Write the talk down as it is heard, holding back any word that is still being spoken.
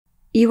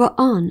You are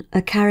on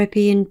a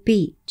Caribbean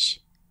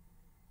beach.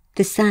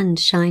 The sand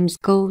shines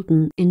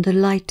golden in the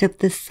light of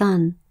the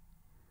sun.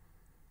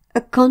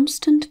 A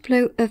constant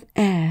flow of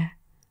air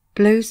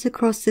blows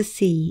across the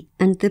sea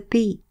and the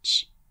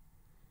beach.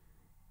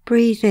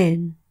 Breathe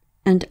in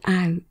and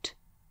out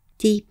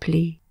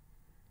deeply.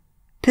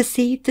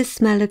 Perceive the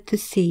smell of the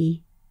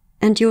sea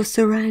and your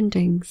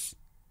surroundings.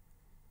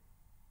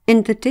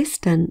 In the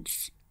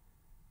distance,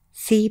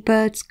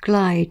 seabirds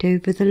glide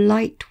over the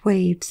light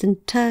waves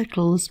and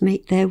turtles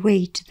make their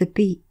way to the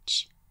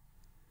beach.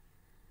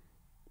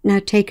 Now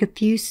take a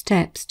few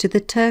steps to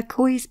the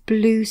turquoise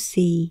blue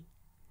sea.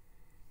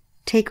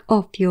 Take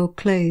off your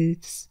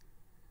clothes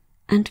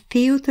and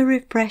feel the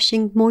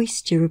refreshing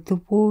moisture of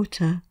the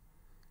water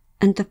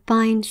and the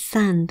fine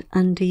sand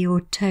under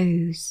your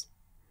toes.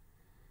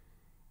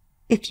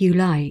 If you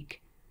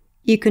like,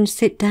 you can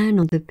sit down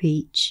on the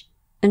beach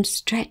and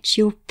stretch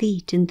your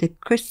feet in the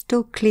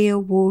crystal clear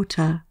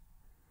water.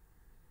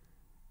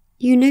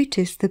 You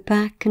notice the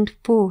back and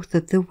forth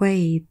of the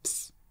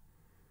waves.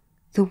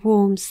 The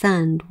warm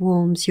sand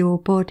warms your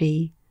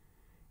body,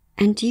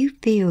 and you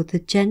feel the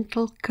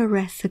gentle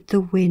caress of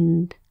the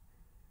wind,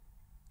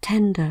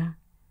 tender,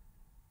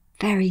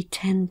 very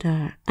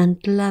tender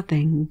and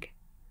loving.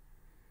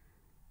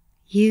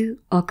 You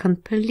are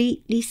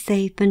completely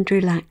safe and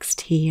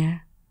relaxed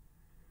here.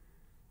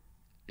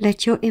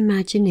 Let your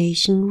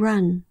imagination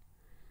run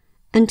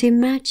and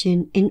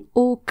imagine in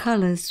all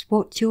colours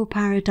what your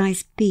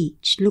paradise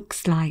beach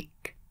looks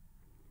like.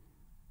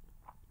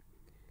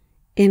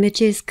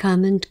 Images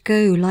come and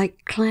go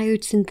like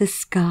clouds in the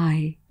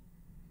sky.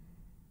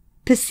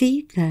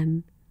 Perceive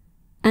them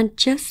and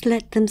just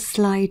let them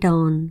slide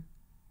on.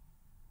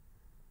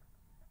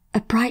 A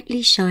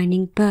brightly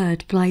shining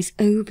bird flies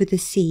over the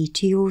sea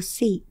to your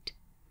seat.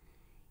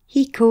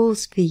 He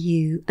calls for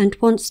you and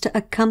wants to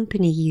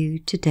accompany you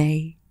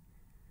today.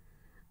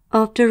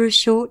 After a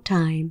short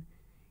time,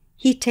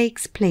 he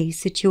takes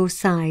place at your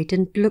side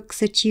and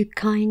looks at you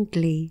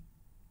kindly.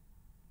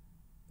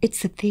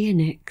 It's a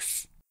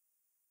phoenix.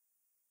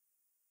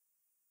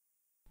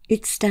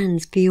 It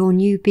stands for your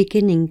new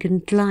beginning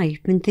and life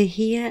in the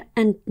here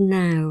and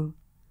now.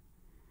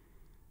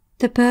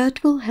 The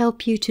bird will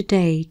help you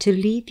today to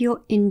leave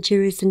your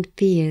injuries and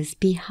fears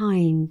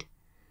behind,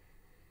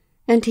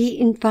 and he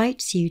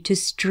invites you to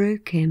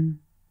stroke him.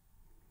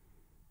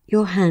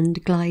 Your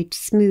hand glides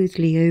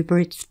smoothly over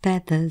its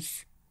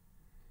feathers.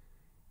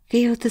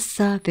 Feel the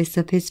surface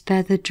of his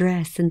feather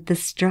dress and the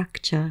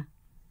structure.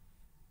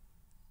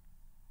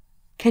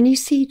 Can you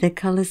see the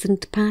colours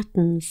and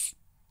patterns?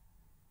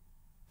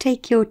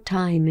 Take your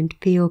time and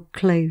feel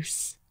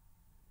close.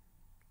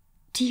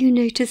 Do you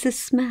notice a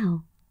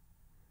smell?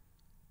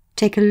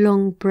 Take a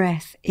long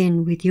breath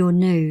in with your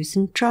nose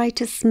and try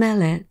to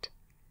smell it.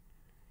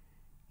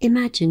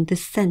 Imagine the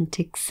scent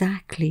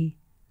exactly,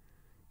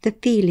 the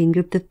feeling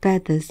of the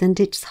feathers and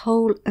its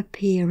whole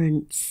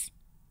appearance.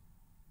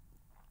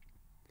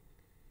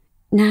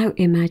 Now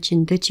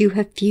imagine that you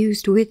have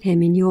fused with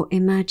him in your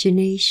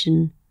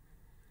imagination.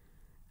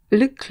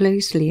 Look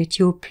closely at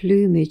your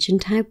plumage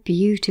and how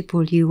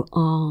beautiful you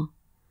are.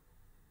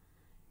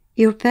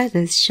 Your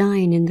feathers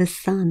shine in the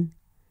sun,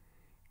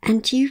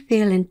 and you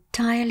feel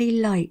entirely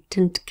light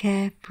and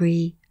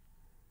carefree.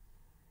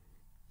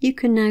 You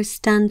can now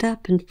stand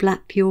up and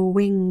flap your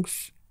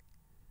wings.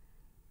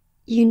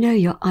 You know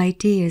your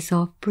ideas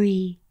are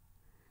free.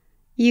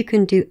 You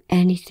can do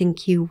anything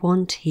you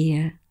want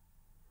here.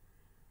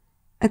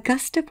 A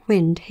gust of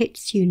wind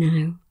hits you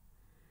now,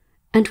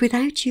 and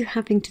without you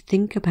having to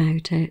think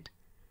about it,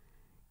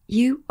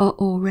 you are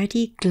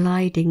already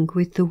gliding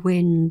with the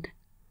wind.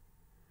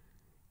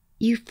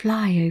 You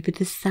fly over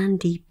the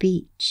sandy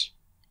beach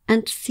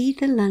and see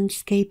the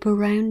landscape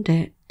around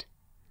it.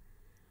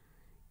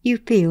 You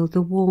feel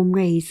the warm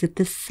rays of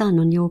the sun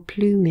on your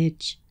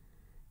plumage,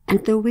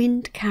 and the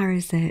wind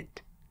carries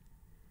it.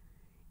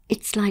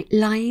 It's like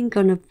lying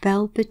on a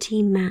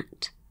velvety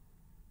mat,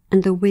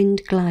 and the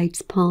wind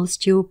glides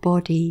past your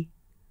body.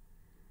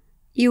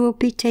 You will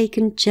be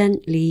taken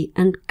gently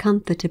and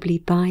comfortably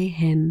by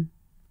him.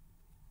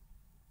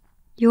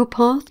 Your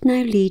path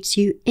now leads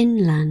you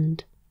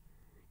inland.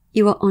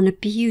 You are on a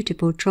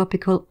beautiful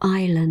tropical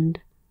island.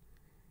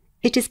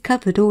 It is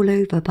covered all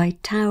over by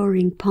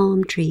towering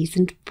palm trees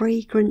and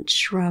fragrant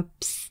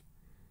shrubs.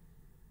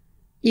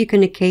 You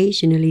can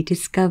occasionally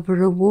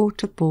discover a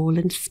waterfall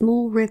and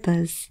small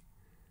rivers.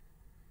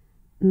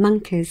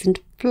 Monkeys and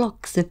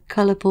flocks of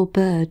colourful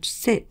birds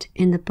sit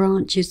in the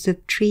branches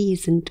of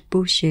trees and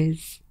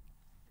bushes.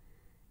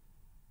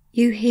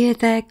 You hear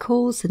their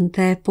calls and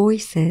their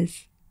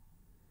voices.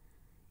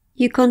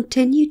 You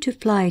continue to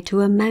fly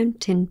to a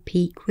mountain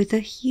peak with a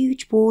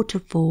huge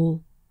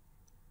waterfall.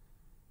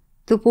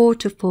 The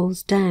water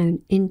falls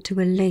down into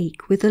a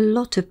lake with a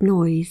lot of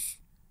noise.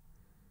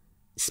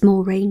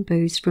 Small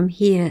rainbows from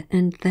here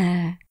and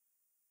there.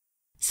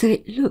 So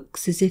it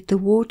looks as if the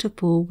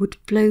waterfall would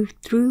flow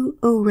through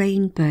a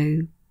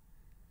rainbow.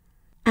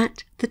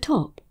 At the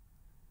top,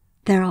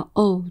 There are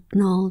old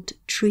gnarled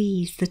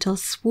trees that are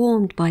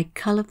swarmed by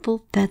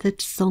colourful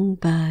feathered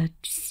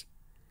songbirds.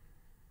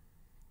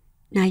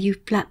 Now you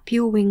flap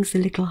your wings a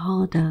little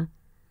harder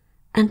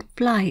and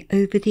fly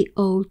over the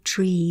old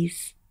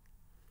trees.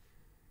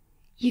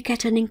 You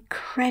get an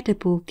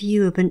incredible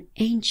view of an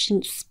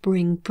ancient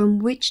spring from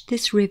which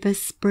this river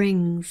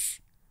springs.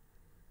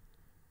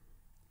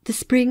 The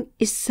spring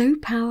is so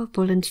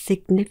powerful and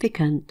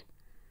significant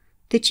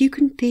that you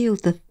can feel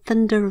the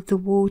thunder of the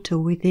water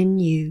within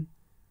you.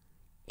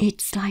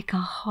 It's like a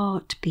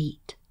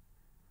heartbeat.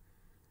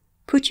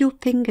 Put your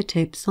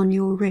fingertips on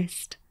your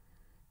wrist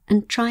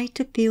and try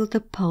to feel the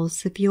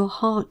pulse of your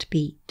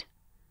heartbeat.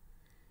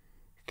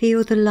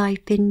 Feel the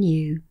life in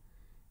you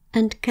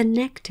and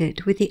connect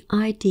it with the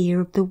idea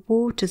of the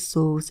water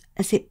source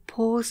as it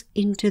pours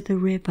into the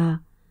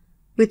river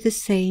with the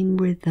same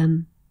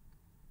rhythm.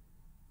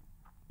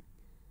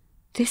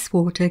 This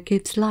water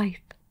gives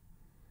life,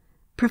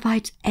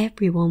 provides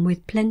everyone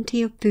with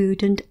plenty of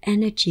food and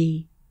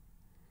energy.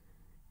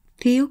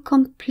 Feel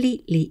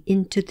completely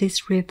into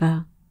this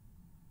river.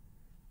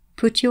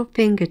 Put your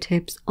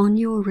fingertips on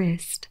your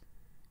wrist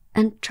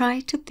and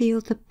try to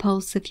feel the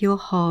pulse of your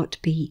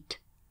heartbeat.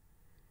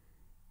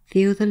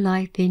 Feel the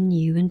life in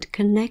you and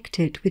connect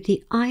it with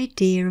the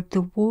idea of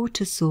the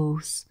water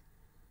source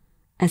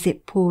as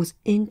it pours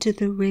into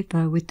the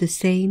river with the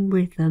same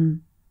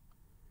rhythm.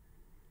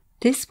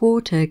 This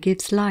water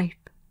gives life,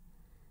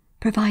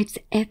 provides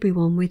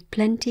everyone with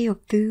plenty of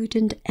food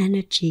and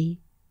energy.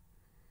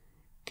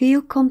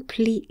 Feel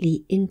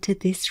completely into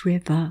this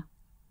river.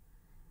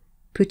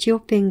 Put your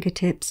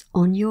fingertips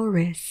on your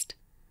wrist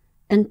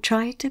and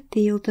try to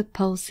feel the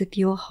pulse of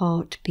your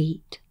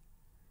heartbeat.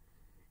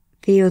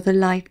 Feel the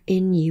life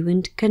in you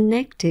and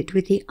connect it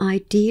with the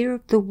idea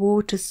of the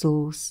water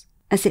source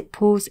as it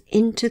pours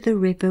into the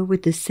river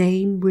with the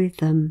same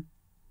rhythm.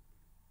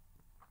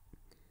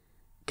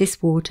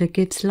 This water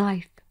gives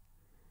life,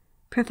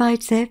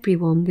 provides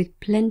everyone with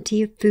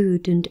plenty of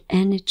food and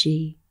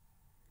energy.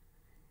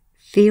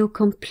 Feel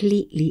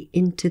completely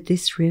into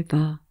this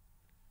river.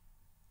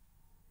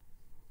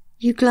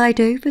 You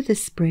glide over the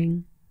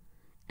spring,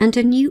 and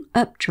a new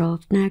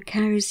updraft now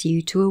carries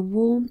you to a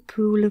warm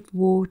pool of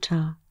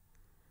water.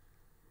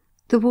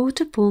 The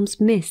water forms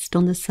mist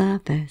on the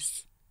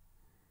surface,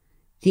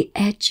 the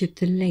edge of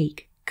the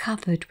lake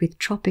covered with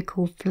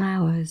tropical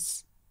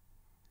flowers.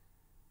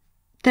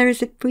 There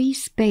is a free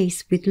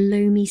space with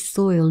loamy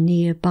soil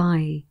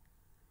nearby.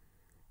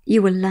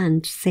 You will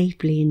land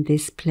safely in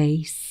this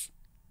place.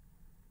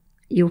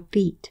 Your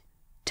feet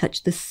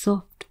touch the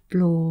soft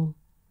floor,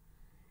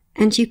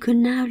 and you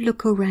can now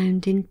look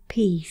around in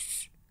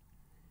peace.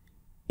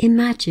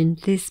 Imagine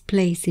this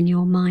place in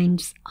your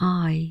mind's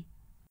eye.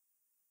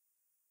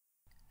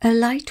 A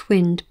light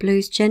wind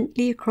blows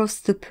gently across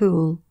the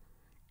pool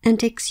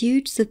and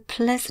exudes a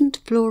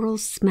pleasant floral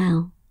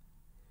smell.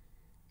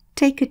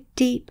 Take a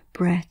deep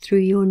breath through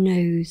your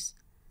nose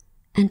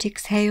and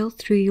exhale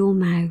through your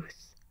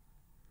mouth.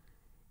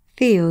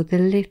 Feel the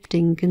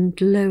lifting and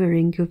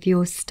lowering of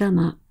your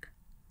stomach.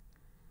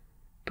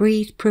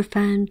 Breathe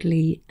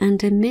profoundly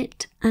and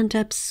emit and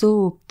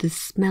absorb the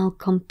smell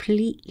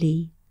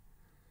completely.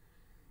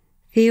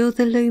 Feel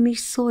the loamy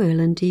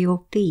soil under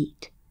your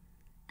feet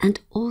and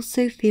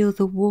also feel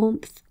the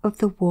warmth of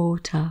the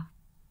water.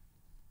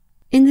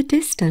 In the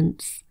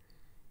distance,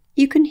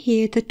 you can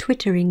hear the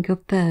twittering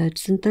of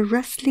birds and the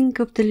rustling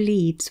of the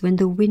leaves when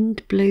the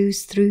wind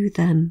blows through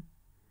them.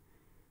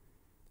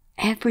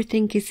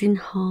 Everything is in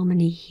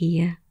harmony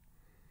here.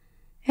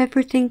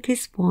 Everything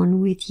is one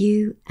with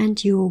you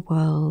and your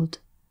world.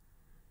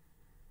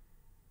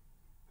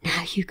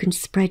 Now you can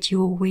spread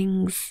your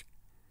wings.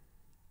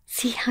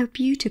 See how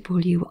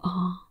beautiful you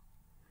are,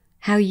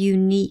 how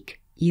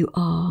unique you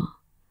are.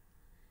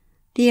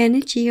 The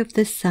energy of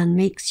the sun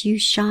makes you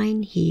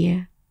shine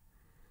here.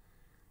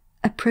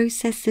 A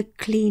process of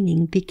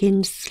cleaning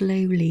begins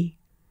slowly,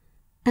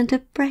 and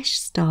a fresh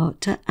start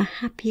to a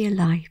happier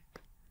life.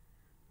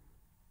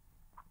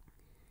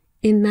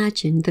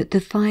 Imagine that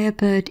the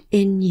firebird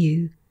in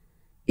you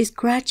is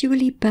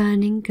gradually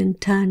burning and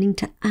turning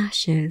to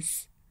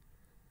ashes.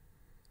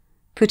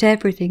 Put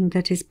everything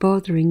that is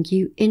bothering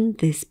you in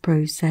this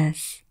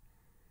process.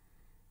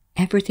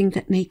 Everything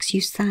that makes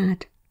you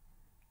sad,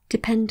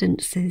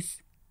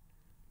 dependencies,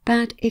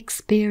 bad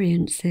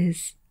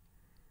experiences,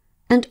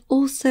 and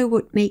also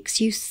what makes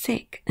you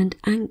sick and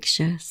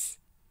anxious.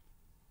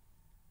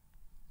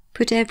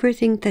 Put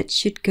everything that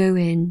should go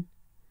in.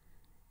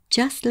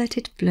 Just let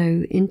it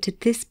flow into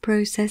this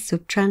process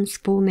of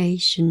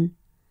transformation.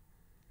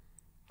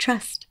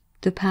 Trust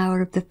the power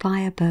of the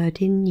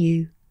firebird in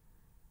you.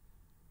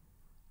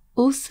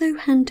 Also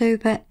hand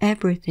over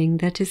everything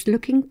that is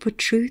looking for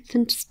truth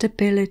and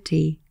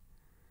stability.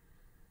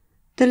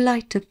 The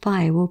light of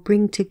fire will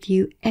bring to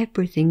view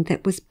everything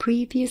that was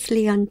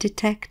previously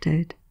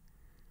undetected.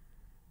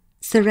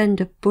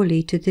 Surrender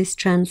fully to this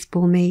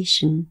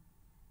transformation.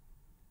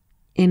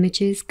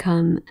 Images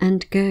come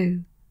and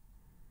go.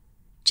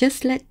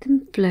 Just let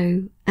them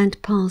flow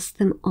and pass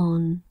them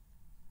on.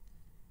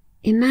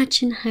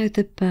 Imagine how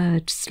the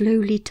bird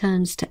slowly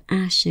turns to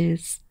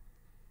ashes,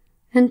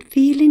 and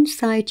feel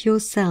inside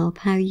yourself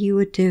how you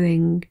are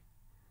doing.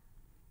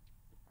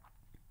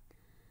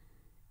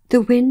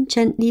 The wind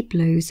gently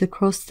blows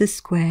across the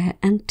square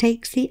and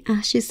takes the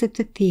ashes of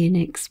the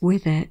phoenix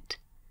with it.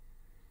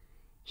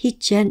 He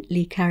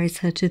gently carries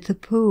her to the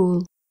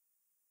pool.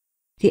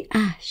 The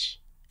ash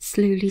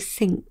slowly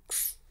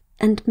sinks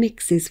and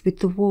mixes with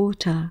the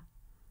water.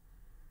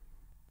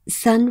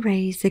 Sun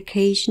rays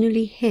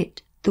occasionally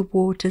hit the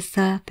water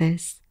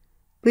surface,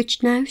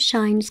 which now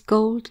shines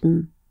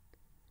golden.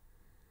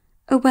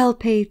 A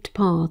well-paved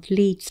path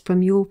leads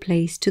from your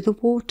place to the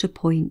water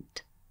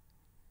point.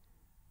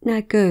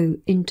 Now go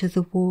into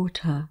the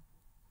water.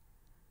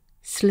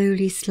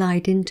 Slowly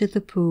slide into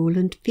the pool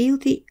and feel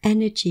the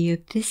energy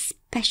of this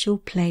special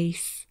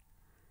place.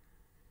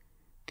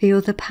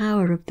 Feel the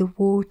power of the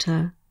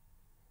water,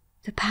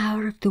 the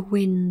power of the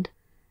wind,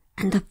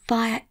 and the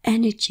fire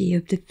energy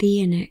of the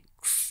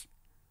phoenix.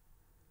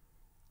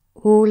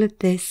 All of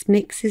this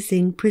mixes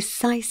in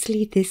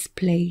precisely this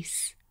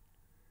place.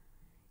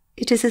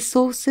 It is a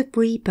source of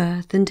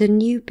rebirth and a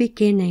new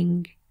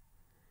beginning.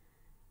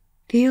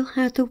 Feel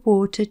how the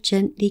water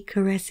gently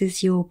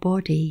caresses your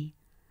body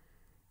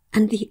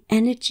and the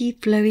energy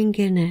flowing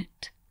in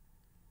it.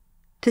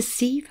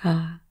 Perceive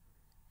her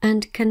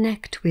and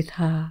connect with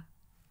her.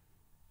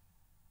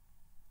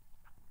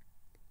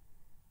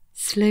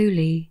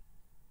 Slowly,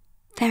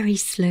 very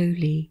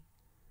slowly,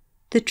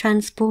 the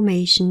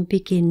transformation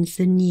begins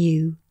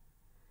anew.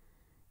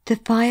 The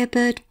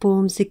firebird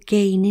forms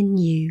again in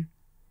you.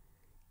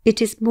 It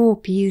is more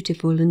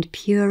beautiful and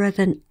purer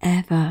than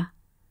ever.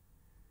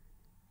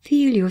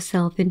 Feel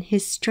yourself in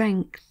his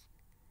strength,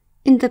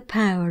 in the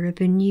power of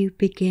a new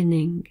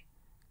beginning.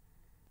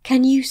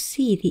 Can you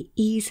see the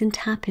ease and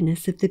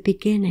happiness of the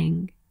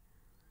beginning?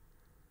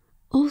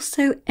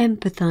 Also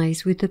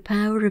empathize with the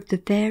power of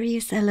the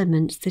various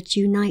elements that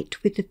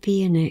unite with the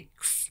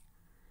phoenix.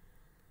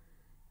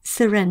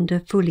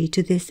 Surrender fully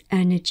to this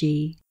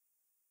energy.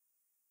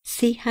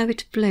 See how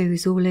it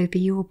flows all over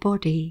your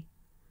body,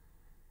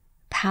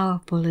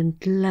 powerful and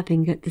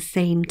loving at the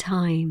same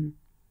time.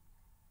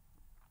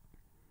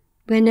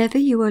 Whenever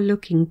you are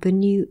looking for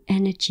new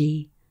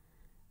energy,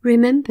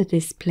 remember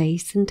this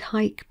place and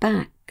hike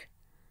back.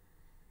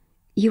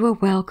 You are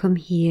welcome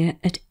here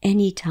at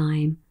any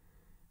time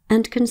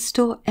and can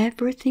store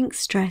everything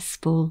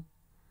stressful.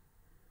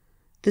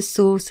 The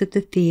source of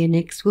the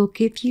phoenix will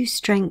give you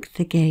strength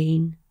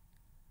again.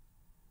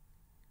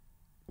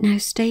 Now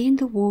stay in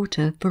the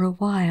water for a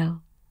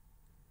while.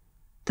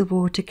 The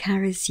water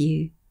carries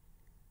you,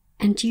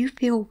 and you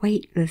feel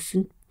weightless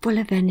and full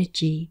of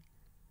energy.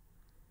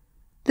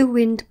 The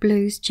wind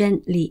blows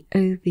gently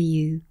over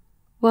you,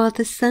 while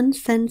the sun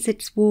sends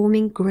its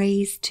warming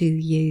grays to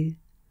you.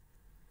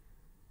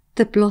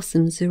 The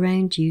blossoms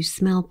around you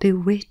smell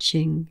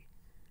bewitching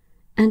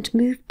and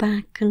move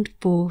back and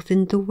forth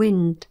in the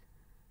wind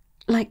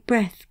like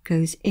breath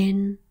goes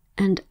in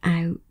and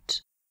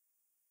out.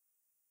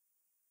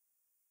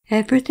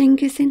 Everything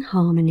is in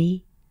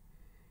harmony.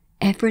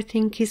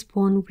 Everything is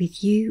one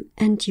with you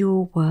and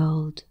your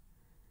world.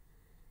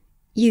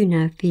 You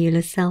now feel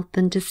a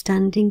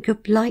self-understanding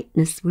of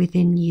lightness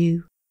within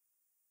you.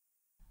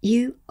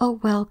 You are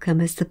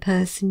welcome as the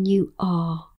person you are.